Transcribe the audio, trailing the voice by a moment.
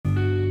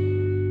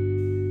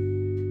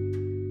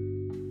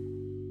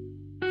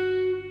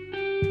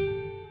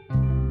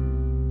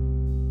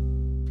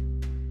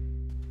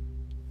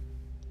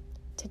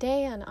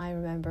Today on I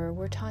Remember,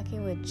 we're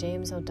talking with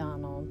James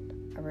O'Donnell,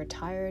 a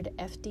retired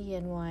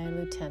FDNY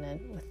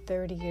lieutenant with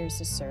 30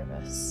 years of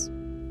service.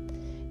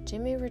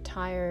 Jimmy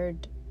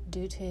retired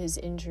due to his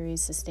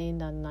injuries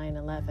sustained on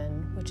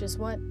 9/11, which is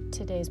what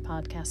today's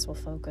podcast will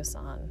focus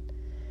on.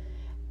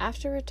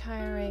 After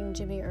retiring,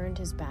 Jimmy earned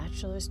his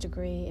bachelor's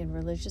degree in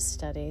religious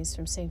studies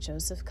from St.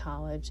 Joseph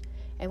College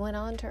and went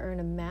on to earn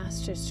a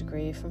master's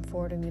degree from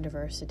Fordham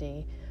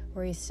University,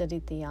 where he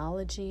studied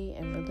theology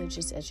and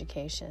religious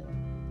education.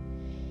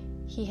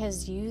 He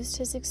has used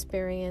his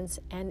experience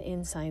and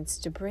insights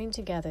to bring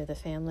together the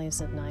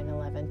families of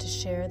 9/11 to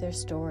share their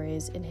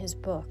stories in his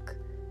book,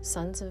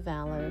 Sons of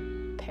Valor,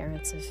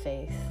 Parents of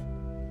Faith,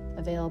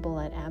 available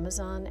at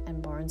Amazon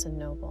and Barnes &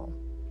 Noble.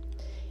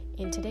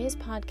 In today's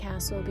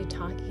podcast, we'll be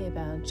talking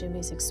about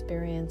Jimmy's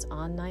experience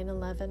on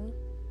 9/11,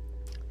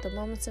 the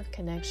moments of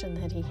connection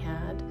that he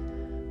had,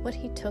 what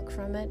he took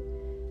from it,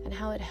 and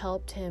how it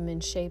helped him in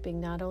shaping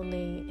not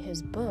only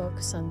his book,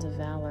 Sons of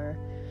Valor,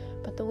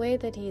 but the way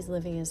that he's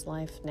living his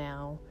life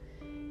now,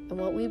 and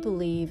what we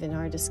believe in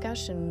our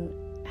discussion,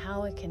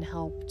 how it can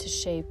help to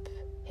shape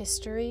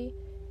history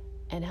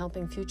and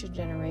helping future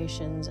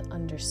generations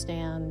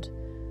understand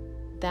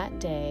that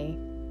day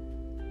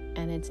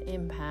and its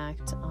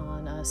impact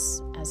on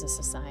us as a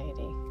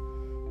society.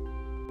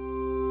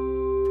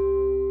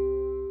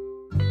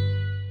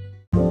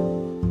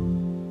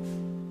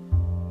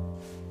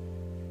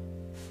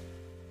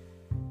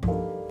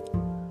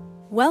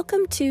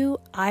 Welcome to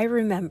I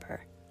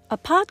Remember, a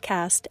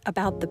podcast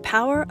about the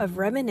power of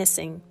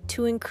reminiscing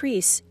to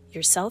increase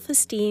your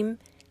self-esteem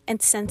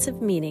and sense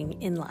of meaning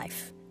in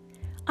life.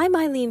 I'm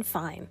Eileen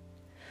Fine.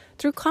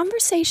 Through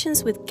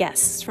conversations with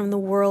guests from the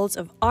worlds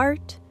of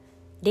art,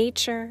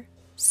 nature,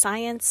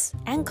 science,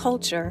 and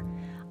culture,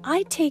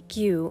 I take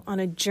you on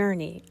a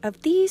journey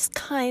of these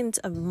kinds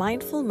of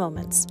mindful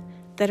moments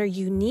that are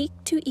unique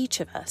to each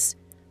of us,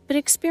 but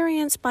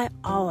experienced by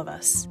all of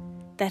us,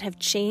 that have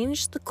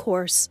changed the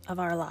course of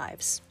our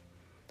lives.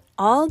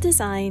 All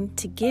designed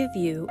to give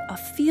you a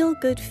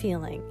feel-good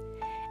feeling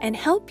and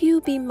help you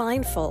be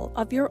mindful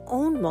of your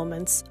own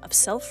moments of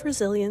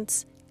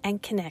self-resilience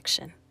and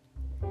connection.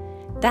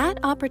 That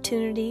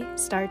opportunity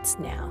starts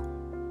now.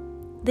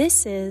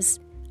 This is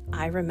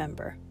I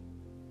Remember.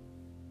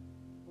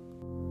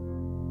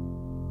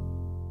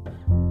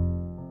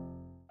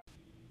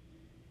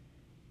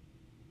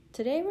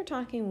 Today we're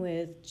talking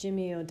with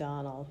Jimmy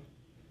O'Donnell.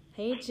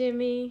 Hey,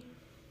 Jimmy.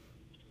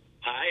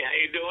 Hi, how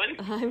you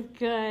doing? I'm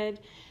good.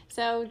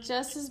 So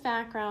just as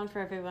background for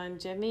everyone,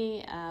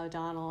 Jimmy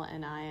O'Donnell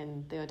and I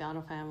and the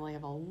O'Donnell family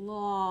have a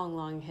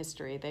long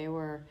history. They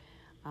were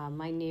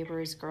my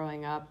neighbors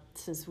growing up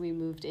since we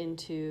moved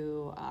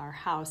into our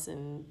house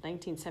in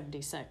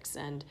 1976.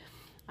 And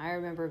I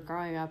remember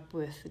growing up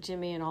with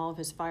Jimmy and all of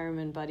his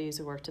fireman buddies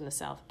who worked in the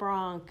South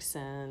Bronx.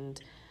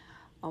 And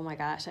oh my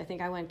gosh, I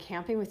think I went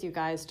camping with you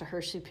guys to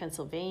Hershey,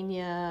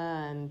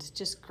 Pennsylvania, and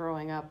just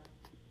growing up,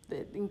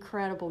 the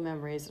incredible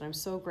memories. And I'm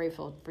so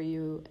grateful to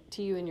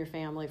you and your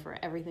family for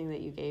everything that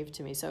you gave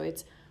to me. So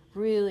it's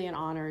really an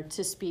honor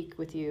to speak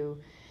with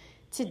you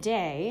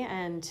today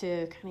and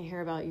to kind of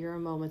hear about your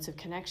moments of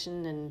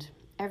connection and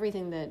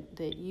everything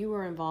that you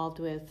were involved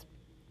with,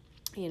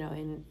 you know,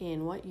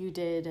 in what you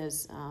did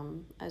as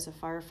a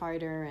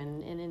firefighter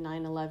and in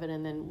 9/11,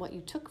 and then what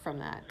you took from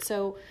that.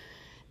 So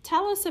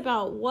tell us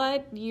about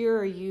what year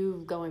are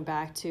you going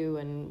back to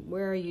and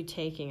where are you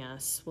taking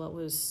us?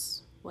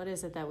 What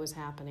is it that was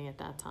happening at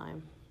that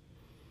time?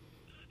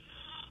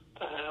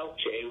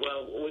 Okay,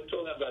 well, we're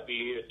talking about the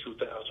year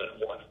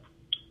 2001,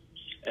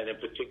 and in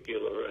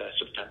particular,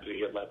 September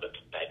the 11th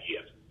that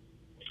year.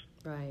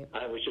 Right.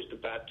 I was just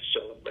about to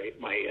celebrate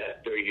my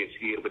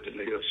 30th year with the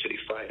New York City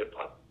Fire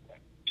Department.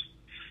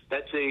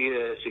 That's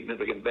a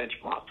significant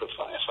benchmark for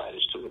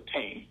firefighters to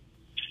attain.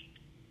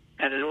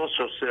 And it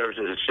also serves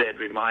as a sad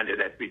reminder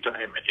that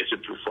retirement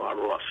isn't too far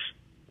off.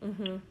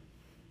 Mm-hmm.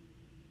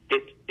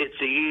 It's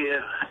a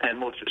year, and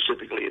more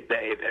specifically a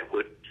day, that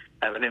would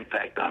have an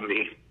impact on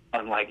me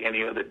unlike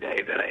any other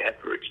day that I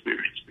ever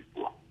experienced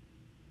before.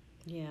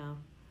 Yeah.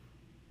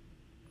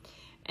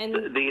 And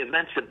the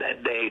events of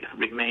that day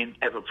remain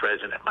ever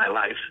present in my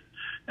life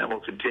and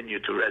will continue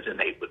to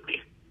resonate with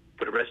me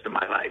for the rest of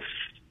my life.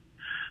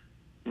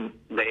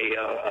 They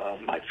are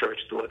my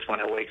first thoughts when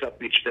I wake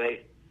up each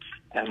day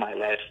and my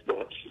last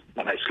thoughts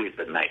when I sleep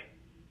at night.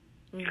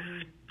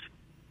 mm-hmm.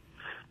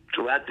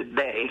 Throughout the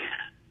day,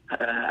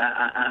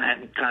 I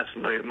am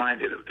constantly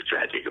reminded of the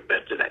tragic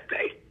events of that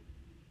day.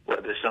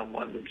 Whether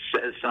someone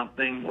says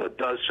something or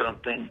does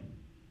something,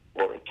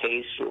 or a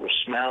taste or a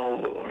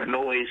smell or a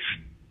noise,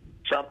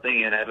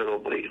 something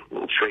inevitably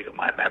will trigger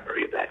my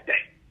memory of that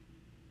day.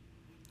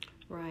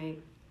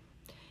 Right.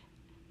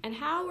 And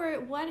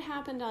what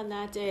happened on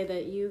that day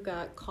that you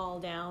got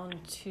called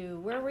down to?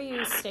 Where were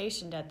you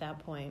stationed at that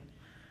point?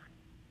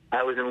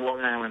 I was in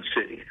Long Island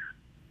City,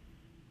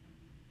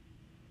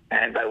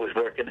 and I was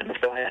working in the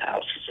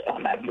firehouse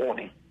on that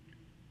morning.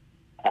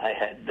 I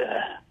had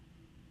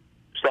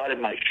started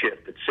my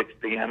shift at 6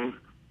 p.m.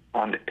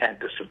 on the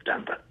 10th of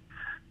September,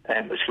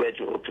 and was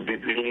scheduled to be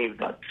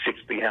relieved at 6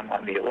 p.m.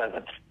 on the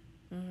 11th.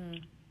 Mm-hmm.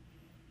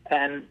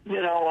 And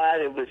you know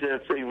what? It was a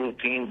pretty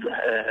routine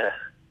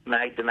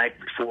night. The night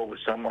before was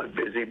somewhat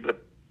busy,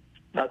 but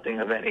nothing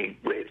of any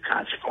great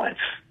consequence.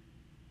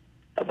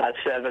 About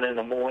 7 in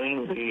the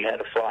morning, we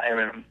had a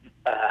fire in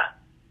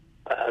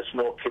a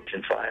small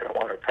kitchen fire in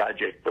one of the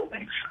project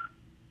buildings.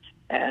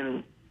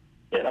 And,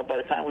 you know, by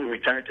the time we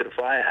returned to the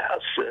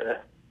firehouse,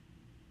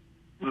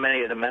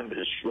 many of the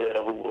members who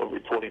were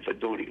reporting for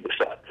duty would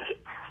start to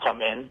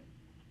come in.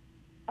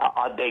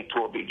 Our day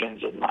tour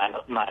begins at 9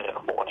 in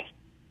the morning.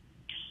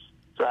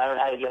 So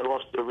I got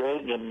off the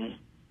rig, and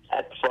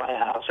at the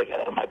firehouse, I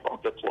got out of my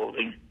bunker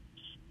clothing,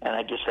 and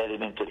I just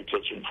headed into the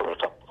kitchen for a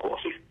cup of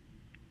coffee.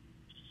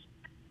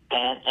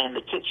 And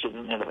the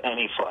kitchen in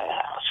any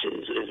firehouse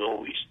is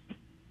always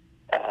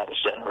the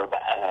center of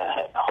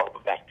a hub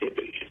of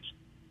activities.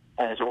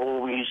 And it's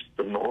always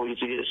the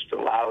noisiest, the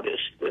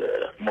loudest,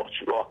 the most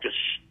raucous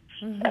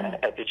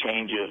at the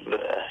change of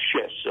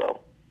shifts.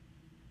 So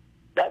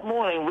that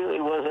morning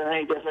really wasn't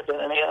any different than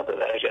any other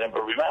that I could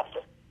ever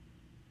remember.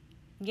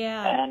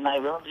 Yeah. And I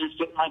remember just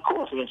getting my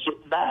coffee and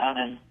sitting down,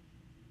 and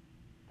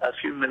a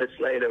few minutes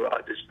later,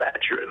 our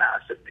dispatcher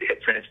announced that they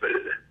had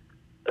transmitted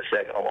a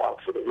second alarm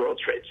for the World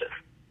Trade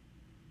Center.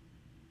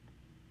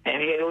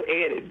 And he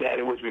added that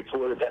it was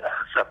reported that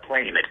a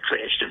plane had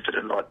crashed into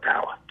the North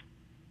Tower.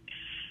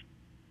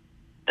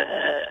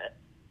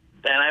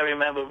 And I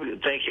remember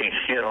thinking,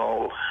 you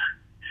know,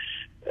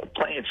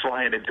 planes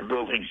flying into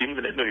buildings,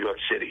 even in New York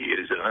City,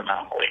 is an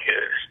anomaly.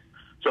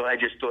 So I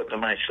just thought to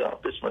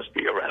myself, this must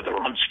be a rather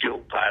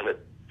unskilled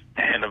pilot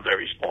and a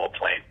very small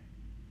plane.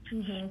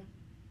 Mm-hmm.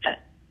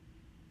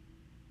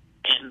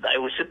 And I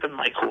was sipping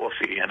my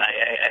coffee, and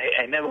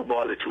I never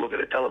bothered to look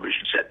at a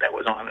television set that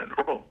was on in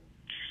the room.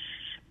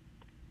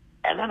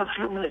 And then a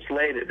few minutes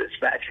later, the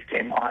dispatcher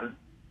came on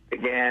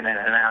again and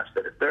announced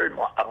that a third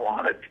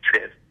alarm had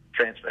been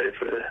transmitted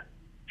for the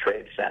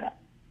Trade Center.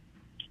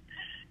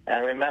 And I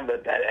remember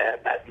that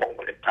at that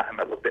moment in time,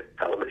 I looked at the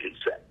television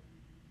set,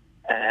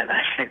 and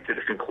I came to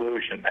the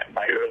conclusion that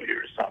my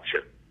earlier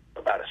assumption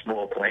about a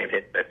small plane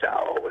hitting the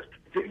tower was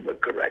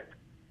correct.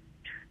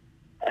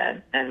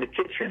 And the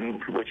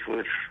kitchen, which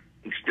was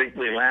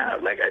extremely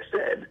loud, like I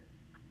said,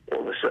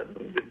 all of a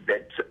sudden was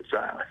dead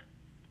silent.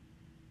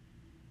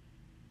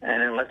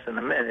 And in less than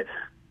a minute,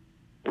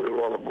 we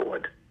were all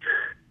aboard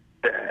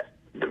the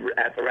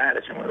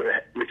apparatus, and we were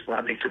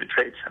responding to the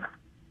Trade Center.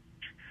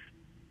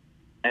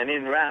 And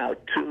en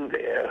route to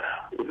there,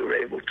 we were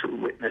able to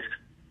witness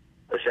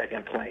a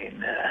second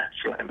plane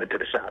slam into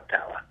the South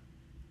Tower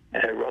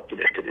and erupted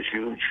into this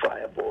huge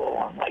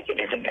fireball unlike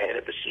anything I had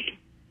ever seen.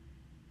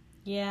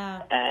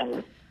 Yeah.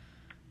 And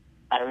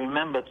I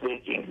remember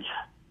thinking,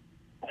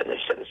 as I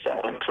said a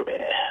silent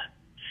prayer,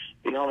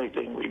 the only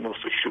thing we knew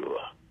for sure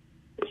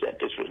is that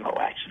this was no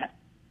accident.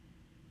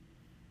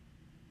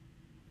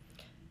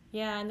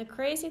 Yeah, and the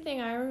crazy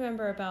thing I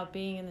remember about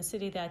being in the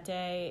city that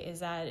day is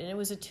that, and it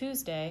was a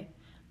Tuesday,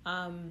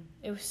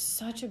 it was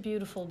such a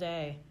beautiful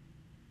day.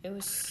 It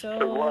was so...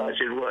 It was.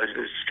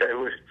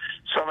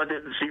 Summer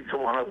didn't seem to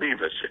want to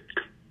leave us.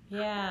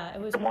 Yeah, it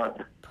was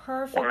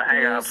perfect want to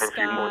hang blue out for a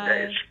few more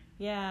days.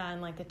 Yeah,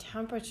 and like the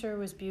temperature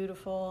was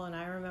beautiful, and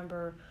I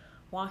remember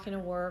walking to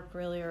work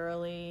really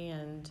early,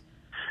 and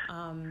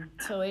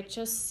so it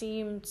just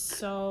seemed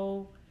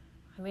so,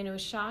 I mean, it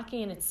was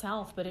shocking in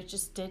itself, but it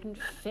just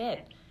didn't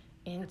fit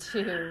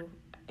into,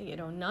 you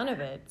know, none of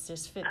it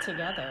just fit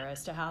together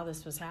as to how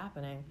this was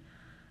happening.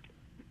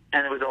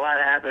 And there was a lot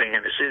happening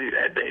in the city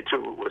that day,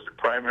 too. It was the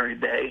primary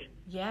day.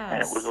 Yes.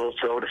 And it was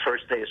also the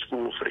first day of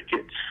school for the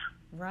kids.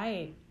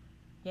 Right.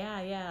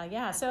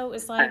 Yeah. So it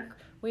was like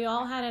we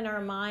all had in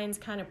our minds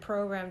kind of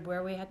programmed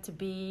where we had to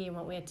be and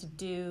what we had to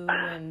do,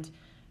 and,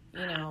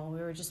 you know, we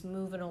were just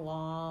moving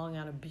along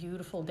on a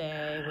beautiful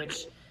day,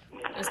 which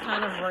is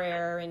kind of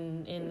rare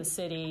in the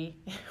city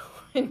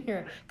when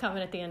you're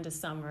coming at the end of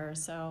summer.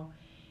 So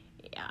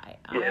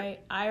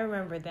I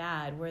remember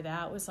that, where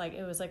that was like,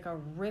 it was like a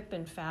rip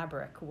in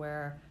fabric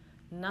where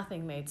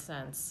nothing made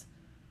sense.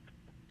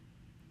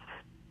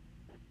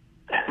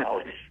 No,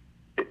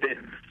 it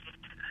didn't.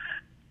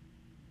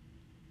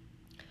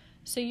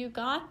 So you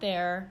got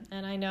there,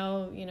 and I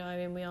know, you know, I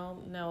mean, we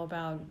all know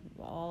about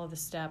all of the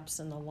steps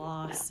and the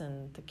loss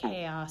and the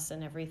chaos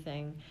and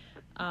everything.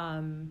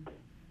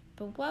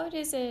 But what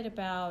is it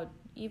about,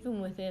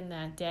 even within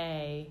that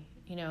day,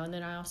 you know, and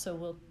then I also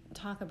will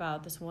talk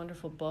about this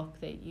wonderful book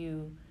that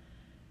you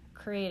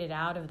created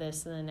out of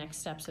this and the next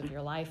steps of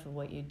your life of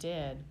what you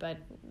did. But,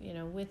 you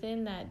know,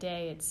 within that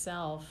day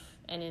itself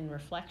and in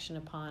reflection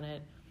upon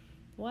it,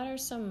 what are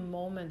some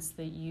moments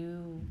that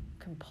you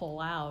can pull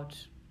out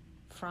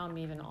from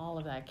even all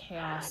of that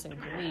chaos and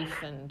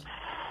grief and...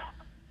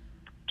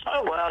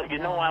 Oh, well, you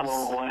know,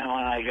 when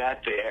I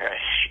got there,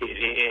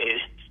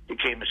 it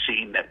became a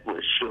scene that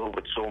was filled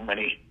with so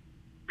many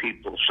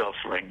people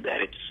suffering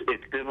that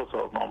it's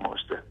difficult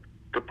almost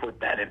to put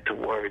that into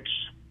words.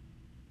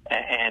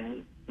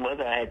 And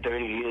whether I had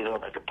 30 years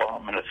on a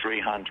department of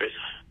 300,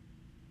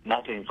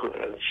 nothing could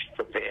have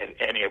prepared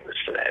any of us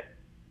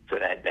to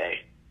that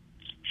day.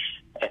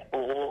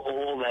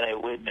 All that I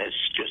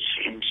witnessed just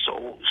seemed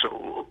so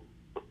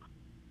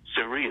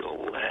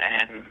surreal,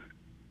 and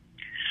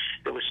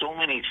there were so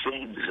many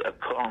things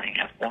occurring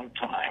at one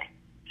time,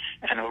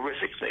 and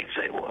horrific things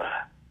they were,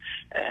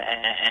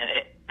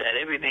 that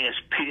everything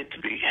appeared to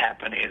be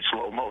happening in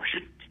slow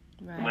motion,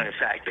 when in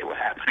fact they were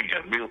happening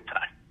in real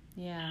time.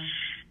 Yeah.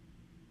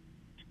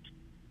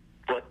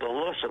 But the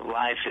loss of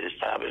life is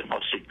probably the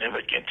most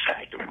significant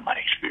factor in my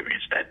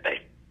experience that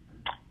day.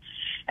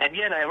 And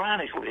yet,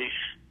 ironically,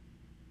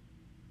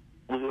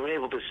 we were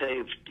able to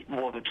save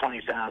more than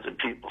 20,000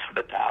 people from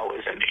the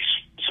towers and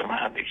these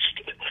surrounding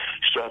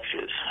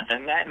structures,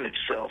 and that in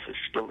itself is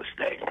still a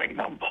staggering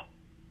number.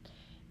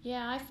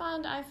 Yeah, I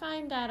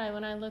find that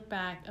when I look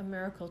back, a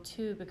miracle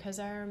too, because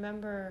I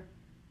remember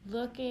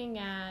looking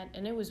at,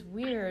 and it was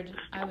weird,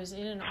 I was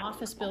in an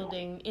office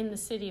building in the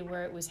city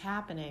where it was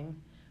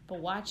happening, but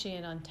watching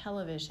it on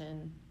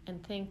television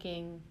and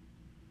thinking,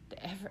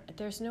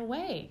 there's no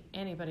way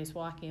anybody's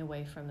walking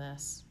away from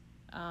this.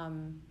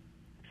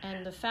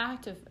 And the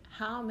fact of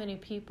how many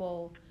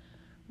people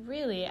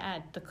really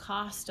at the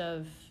cost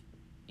of,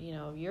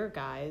 your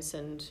guys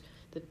and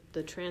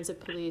the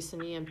transit police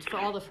and EMT,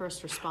 all the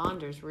first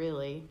responders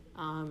really,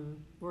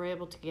 were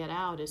able to get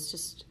out is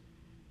just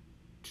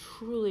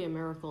truly a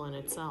miracle in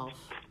itself.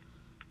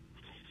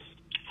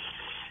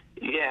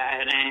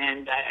 Yeah,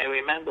 and I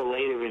remember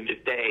later in the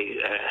day,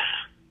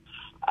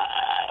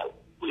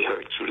 we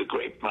heard through the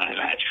grapevine,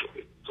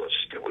 actually, because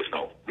there was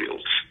no real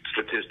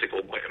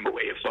statistical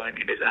way of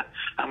finding it,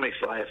 how many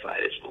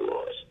firefighters were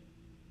lost.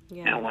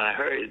 Yeah. And when I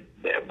heard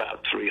that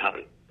about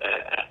 300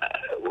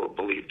 were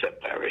believed to have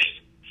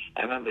perished,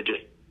 I remember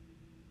just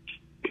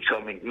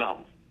becoming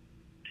numb.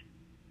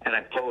 And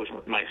I posed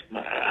my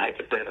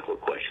hypothetical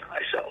question to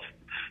myself: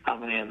 how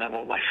many of them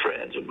were my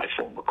friends and my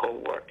former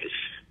co-workers?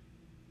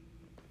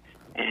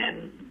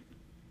 And,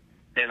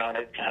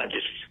 that kind of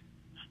just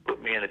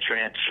put me in a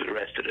trance for the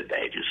rest of the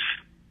day,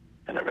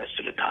 and the rest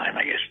of the time,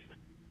 I guess,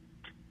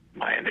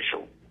 my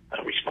initial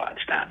response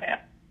down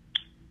there.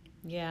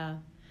 Yeah.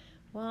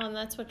 Well, and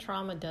that's what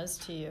trauma does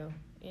to you.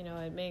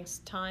 It makes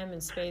time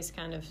and space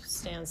kind of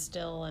stand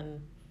still,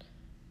 and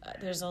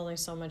there's only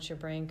so much your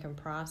brain can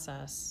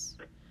process.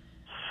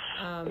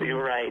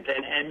 You're right.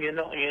 And you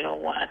know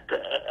what?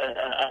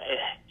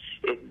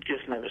 It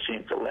just never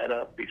seemed to let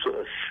up,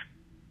 because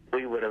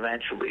we would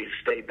eventually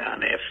stay down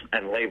there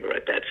and labor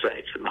at that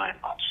site for 9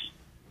 months.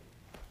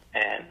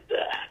 And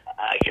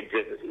I can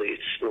vividly,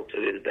 still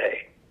to this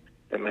day,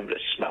 remember the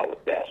smell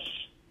of death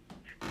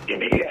in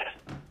the air.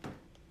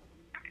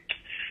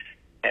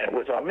 And it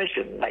was our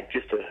mission,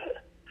 just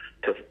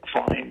to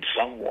find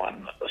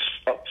someone,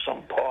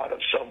 some part of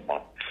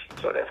someone,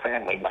 so their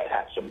family might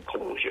have some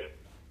closure.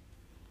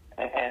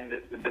 And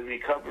the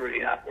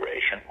recovery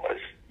operation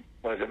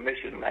was a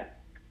mission that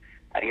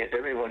I guess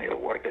everyone who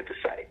worked at the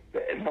site,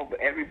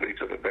 everybody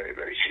took it very,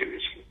 very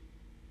seriously.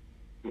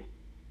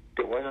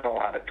 There wasn't a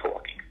lot of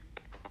talking.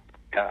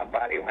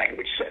 Body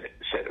language said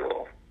it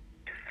all.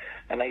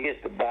 And I guess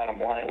the bottom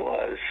line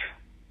was,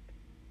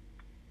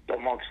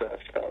 amongst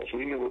ourselves,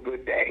 we knew a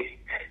good day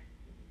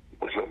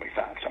was when we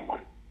found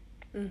someone.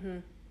 Mm-hmm.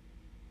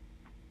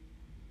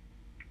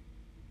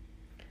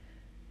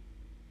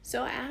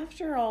 So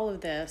after all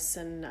of this,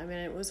 and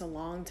it was a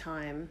long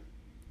time,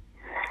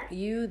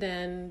 you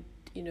then,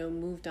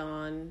 moved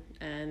on,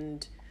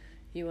 and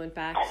you went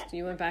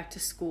back to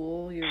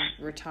school, you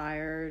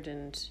retired,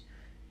 and,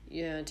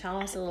 tell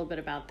us a little bit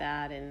about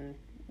that and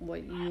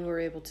what you were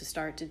able to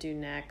start to do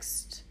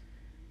next,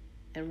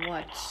 and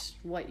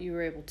what you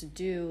were able to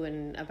do,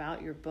 and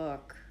about your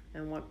book,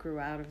 and what grew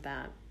out of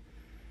that.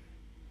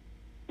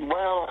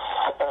 Well,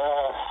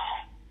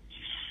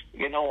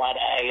 you know what,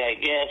 I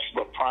guess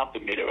what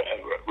prompted me to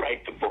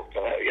write the book,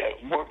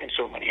 working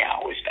so many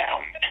hours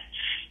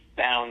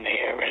down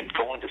there and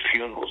going to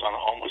funerals on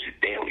almost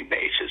a daily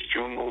basis.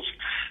 Funerals,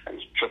 and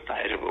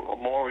sometimes there were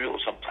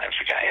memorials, sometimes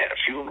the guy had a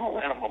funeral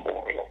and a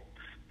memorial,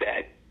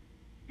 that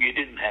you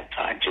didn't have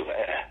time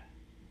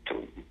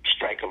to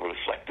strike a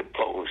reflective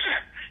pose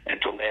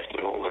until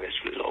after all of this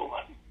was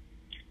over.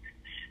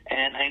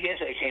 And I guess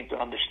I came to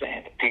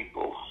understand that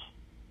people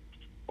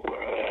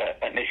were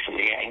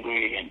initially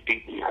angry and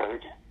deeply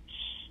hurt.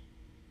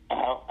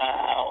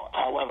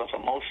 However, for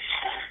most,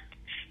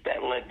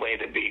 that led way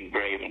to being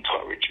brave and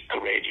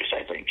courageous,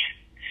 I think.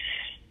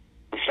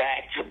 The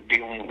fact of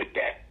dealing with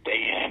that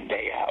day in and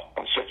day out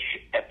of such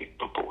epic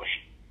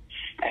proportion,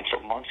 and for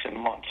months and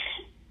months,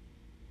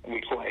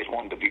 requires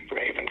one to be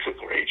brave and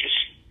courageous.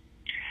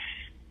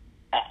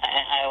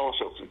 I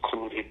also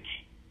concluded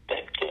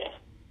that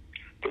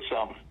for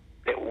some,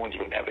 their wounds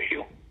would never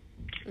heal.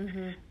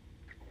 Mm-hmm.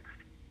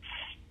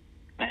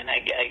 And I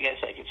guess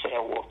I could say I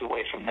walked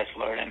away from this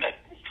learning that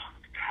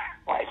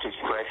life is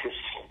precious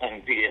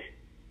and dear,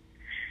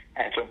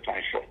 and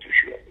sometimes felt too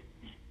short.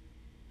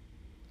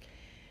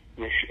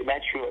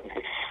 That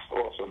shortness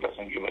also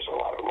doesn't give us a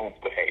lot of room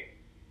to hate.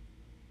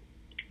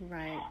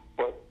 Right.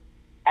 But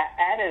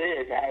out of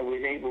this, I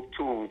was able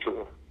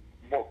to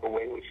walk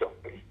away with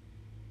something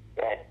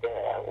that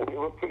we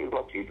were pretty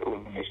lucky to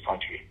live in this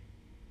country.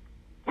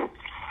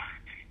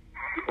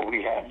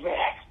 We have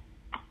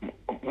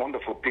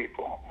wonderful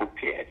people who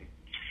cared,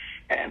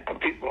 and the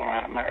people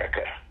around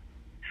America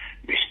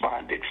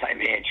responded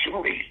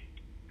financially,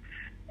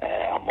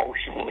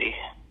 emotionally,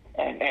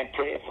 and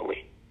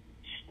prayerfully,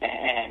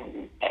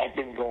 and that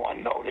didn't go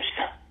unnoticed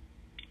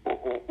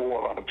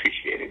or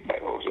unappreciated by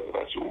those of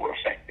us who were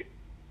affected.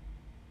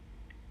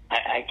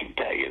 I can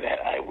tell you that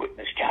I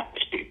witnessed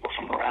countless people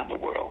from around the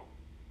world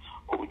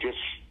who just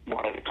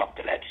wanted to come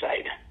to that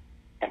site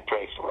and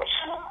pray for us.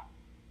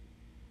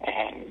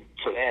 And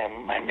for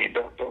them, I mean,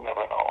 they'll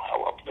never know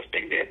how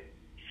uplifting their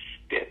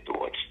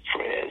thoughts,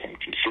 prayers, and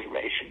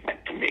consideration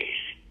meant to me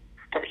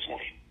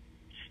personally.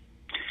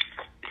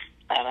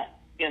 And,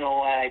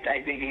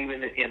 I think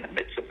even in the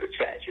midst of the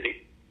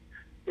tragedy,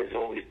 there's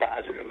always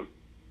positive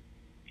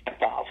and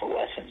powerful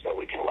lessons that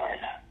we can learn.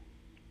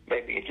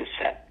 Maybe you just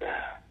have to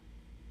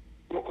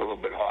work a little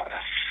bit harder.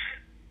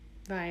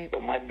 Right.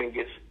 But my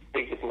biggest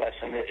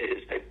lesson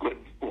is that good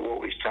will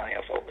always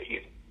triumph over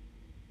evil.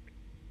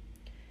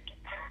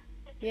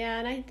 Yeah,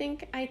 and I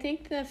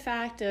think the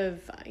fact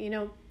of,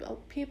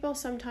 people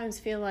sometimes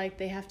feel like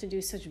they have to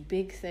do such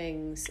big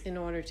things in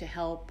order to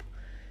help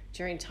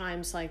during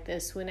times like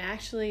this, when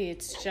actually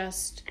it's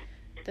just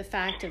the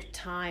fact of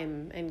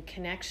time and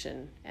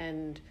connection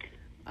and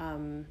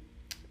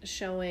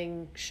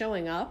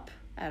showing up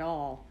at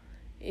all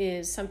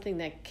is something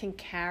that can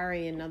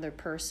carry another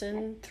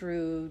person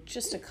through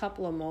just a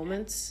couple of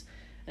moments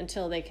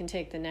until they can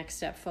take the next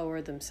step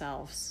forward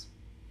themselves,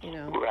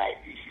 Right.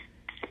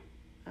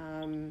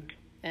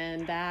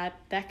 And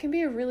that can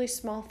be a really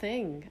small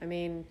thing. I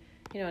mean,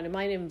 and it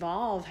might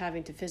involve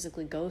having to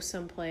physically go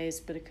someplace,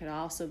 but it could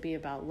also be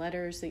about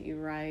letters that you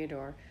write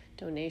or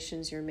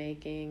donations you're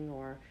making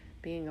or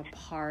being a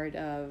part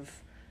of,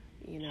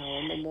 a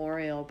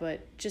memorial,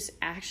 but just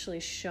actually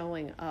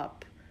showing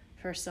up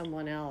for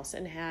someone else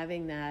and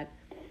having that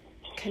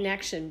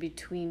connection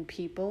between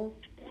people,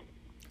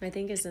 I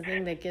think is the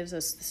thing that gives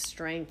us the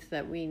strength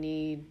that we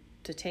need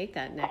to take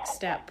that next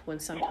step when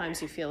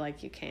sometimes you feel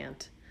like you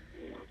can't.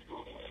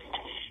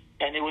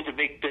 And there was a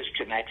big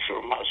disconnect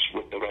from us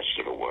with the rest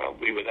of the world.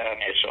 We were down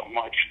there so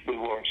much, we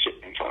weren't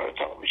sitting in front of a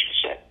television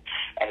set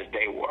as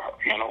they were.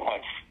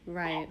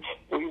 Right.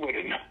 We were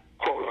in,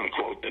 quote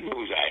unquote, the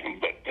news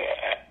item, but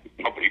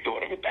nobody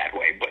thought of it that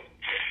way. But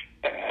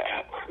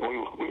we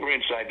were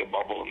inside the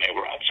bubble and they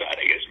were outside,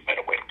 I guess, is a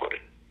better way to put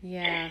it.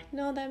 Yeah.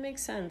 No, that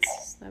makes sense.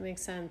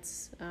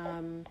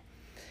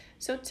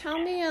 So tell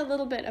me a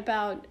little bit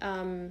about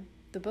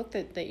the book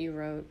that you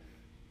wrote.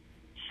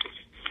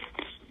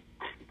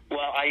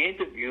 Well, I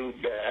interviewed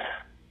the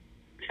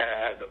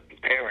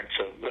parents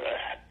of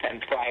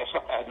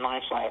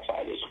 9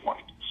 firefighters and 1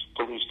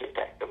 police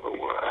detective who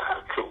were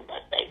killed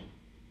that day.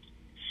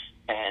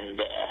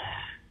 And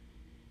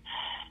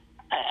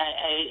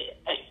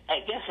I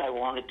guess I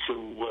wanted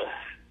to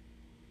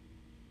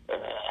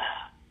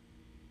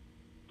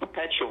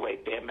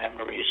perpetuate their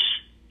memories.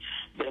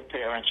 Their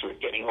parents were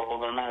getting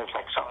older. As a matter of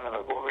fact, some of them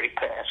have already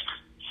passed.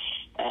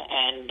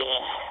 And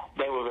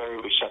they were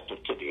very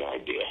receptive to the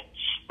idea.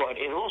 But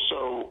it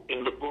also,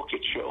 in the book,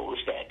 it shows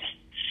that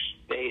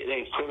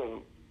they could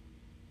have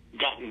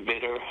gotten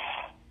bitter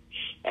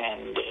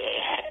and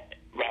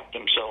wrapped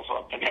themselves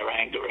up in their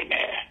anger and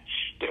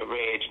their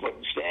rage, but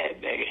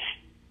instead they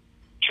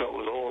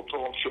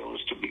all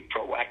chose to be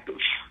proactive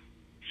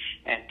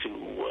and to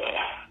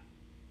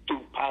do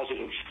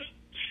positive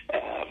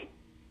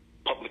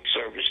public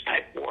service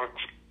type work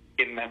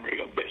in memory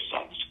of their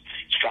sons,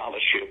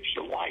 scholarships,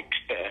 the like,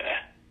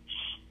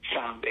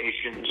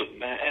 foundations,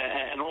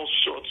 and all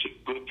sorts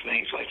of good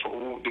things, like for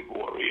wounded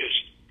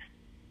warriors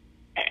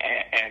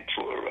and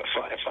for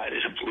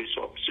firefighters and police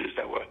officers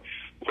that were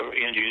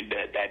injured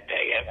that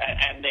day.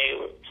 And they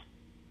were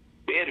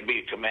there to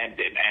be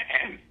commended,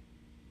 and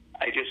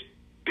I just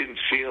didn't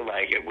feel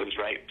like it was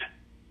right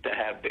to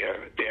have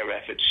their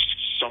efforts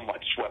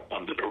somewhat swept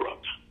under the rug.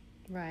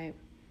 Right.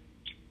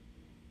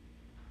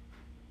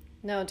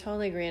 No,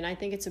 totally agree. And I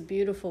think it's a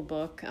beautiful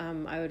book.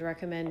 I would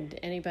recommend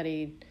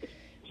anybody,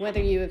 whether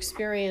you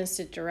experienced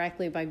it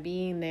directly by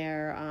being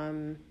there,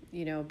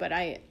 but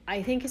I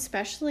think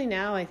especially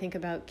now, I think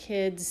about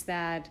kids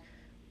that,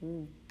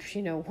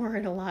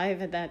 weren't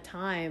alive at that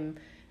time.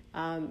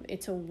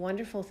 It's a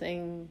wonderful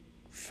thing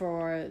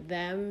for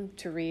them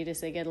to read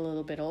as they get a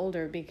little bit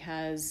older,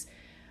 because,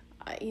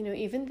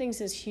 even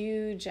things as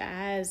huge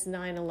as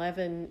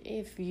 9/11,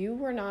 if you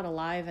were not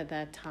alive at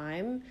that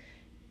time,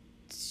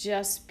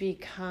 just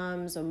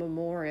becomes a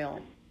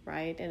memorial,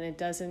 right? And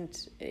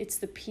it's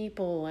the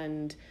people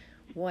and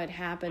what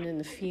happened and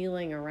the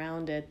feeling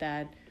around it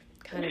that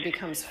kind of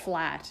becomes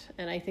flat.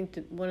 And I think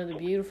that one of the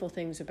beautiful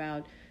things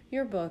about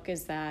your book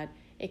is that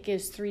it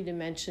gives 3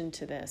 dimension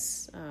to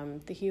this,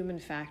 the human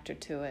factor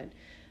to it,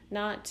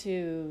 not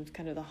to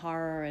kind of the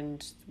horror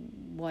and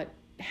what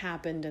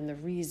happened and the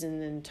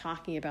reason and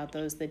talking about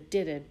those that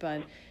did it,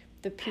 but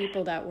the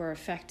people that were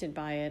affected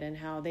by it and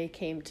how they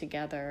came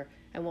together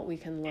and what we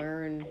can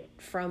learn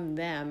from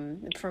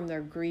them and from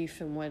their grief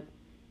and what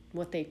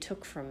what they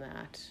took from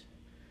that.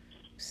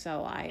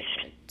 So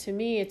to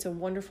me, it's a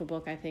wonderful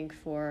book, I think,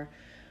 for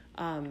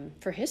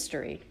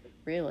history,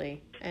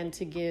 really, and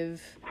to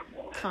give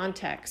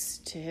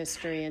context to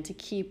history and to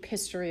keep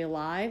history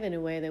alive in a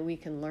way that we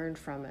can learn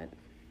from it.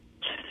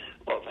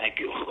 Well, thank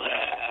you.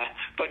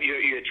 But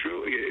you're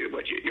true.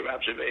 Your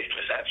observation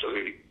is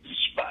absolutely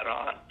spot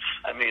on.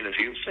 I mean, if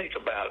you think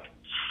about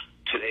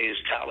today's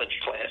college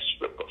class,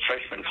 the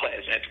freshman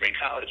class entering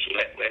college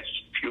last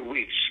few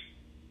weeks,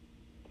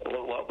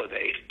 well, what were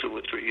they, 2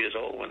 or 3 years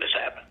old when this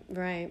happened?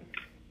 Right.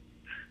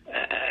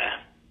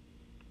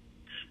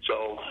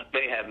 So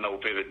they have no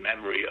vivid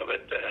memory of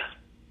it.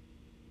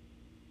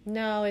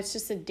 No, it's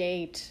just a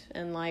date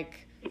and a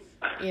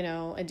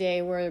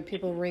day where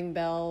people ring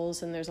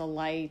bells and there's a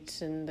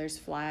light and there's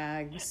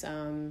flags.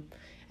 And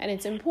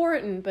it's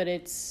important, but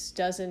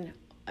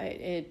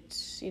I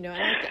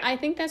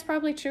think that's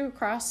probably true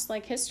across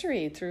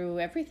history, through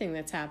everything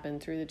that's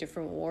happened, through the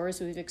different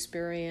wars we've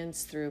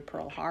experienced, through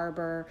Pearl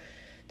Harbor,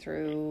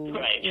 through,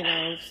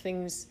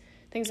 things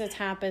that's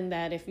happened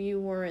that if you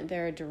weren't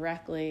there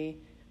directly,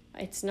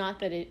 it's not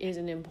that it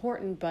isn't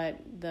important, but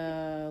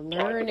the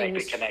learning.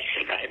 Make the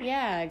connection, right?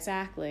 Yeah,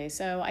 exactly.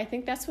 So I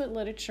think that's what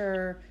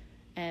literature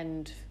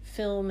and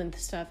film and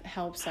stuff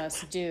helps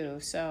us do.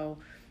 So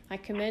I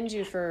commend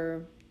you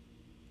for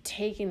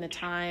taking the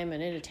time,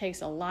 and it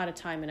takes a lot of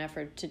time and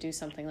effort to do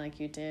something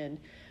like you did.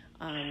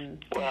 To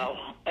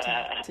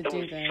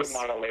do this. It was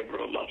not a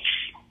labor of love.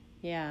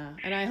 Yeah,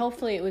 and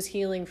hopefully it was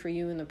healing for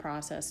you in the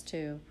process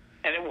too.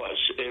 And it was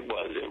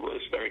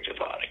very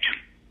cathartic.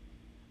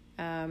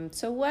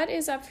 So what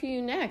is up for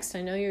you next?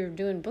 I know you're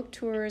doing book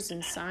tours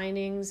and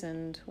signings,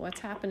 and what's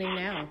happening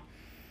now?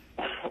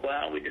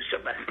 Well, we just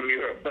got back from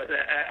Europe, but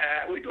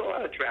we do a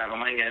lot of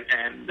traveling,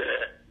 and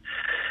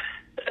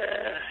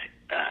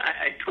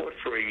I toured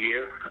for a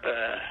year.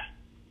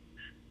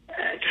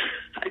 And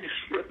I just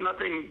with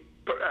nothing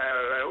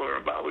or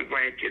about with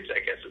grandkids, I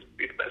guess would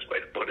be the best way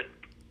to put it.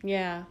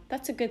 Yeah,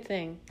 that's a good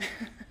thing.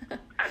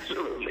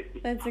 Absolutely.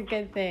 That's a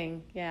good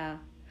thing, yeah.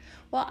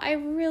 Well, I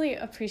really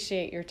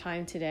appreciate your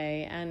time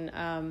today, and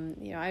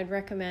I'd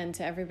recommend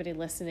to everybody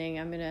listening,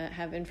 I'm going to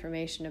have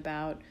information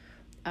about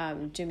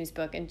Jimmy's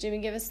book. And Jimmy,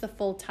 give us the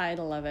full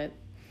title of it.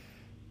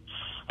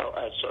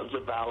 Sons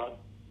of Valor,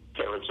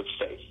 Parents of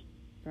Faith.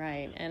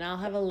 Right, and I'll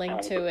have a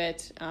link to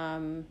it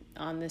on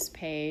this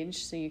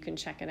page, so you can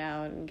check it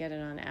out and get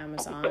it on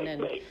Amazon.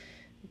 And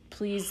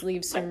please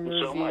leave some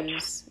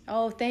reviews.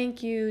 Oh,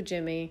 thank you,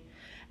 Jimmy.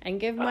 And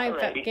give my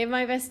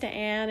best to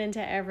Anne and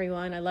to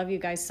everyone. I love you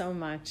guys so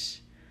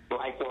much.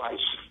 Likewise.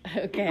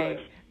 Okay.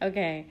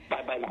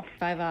 Bye-bye now.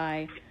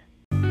 Bye-bye.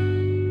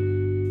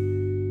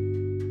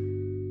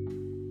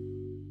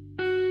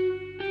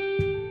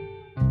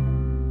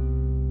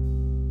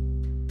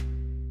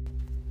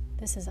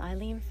 This is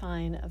Eileen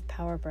Fine of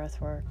Power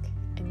Breathwork,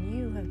 and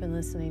you have been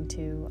listening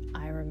to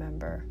I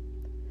Remember.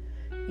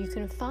 You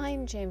can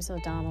find James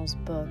O'Donnell's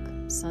book,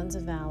 Sons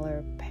of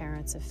Valor,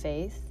 Parents of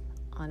Faith,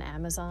 on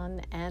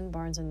Amazon and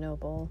Barnes &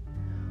 Noble,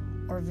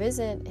 or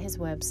visit his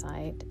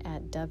website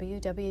at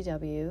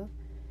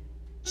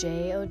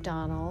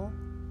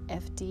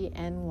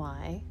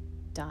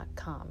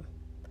www.jodonnellfdny.com.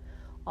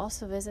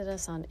 Also visit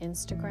us on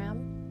Instagram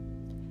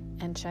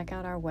and check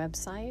out our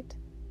website,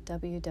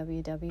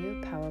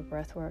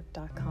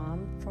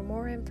 www.powerbreathwork.com, for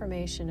more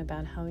information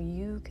about how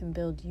you can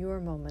build your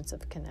moments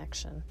of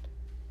connection.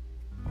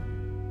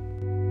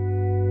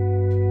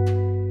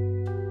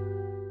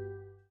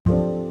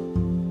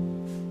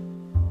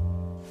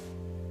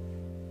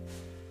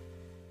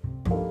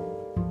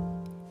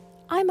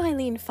 I'm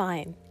Eileen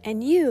Fine,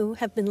 and you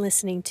have been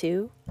listening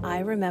to I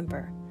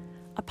Remember,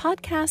 a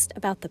podcast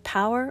about the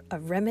power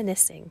of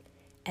reminiscing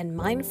and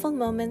mindful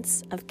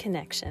moments of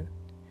connection.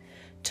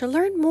 To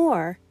learn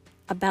more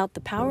about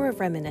the power of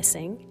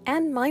reminiscing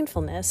and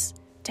mindfulness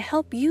to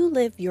help you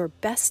live your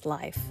best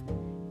life,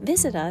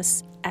 visit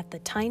us at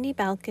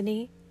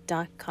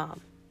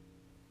thetinybalcony.com.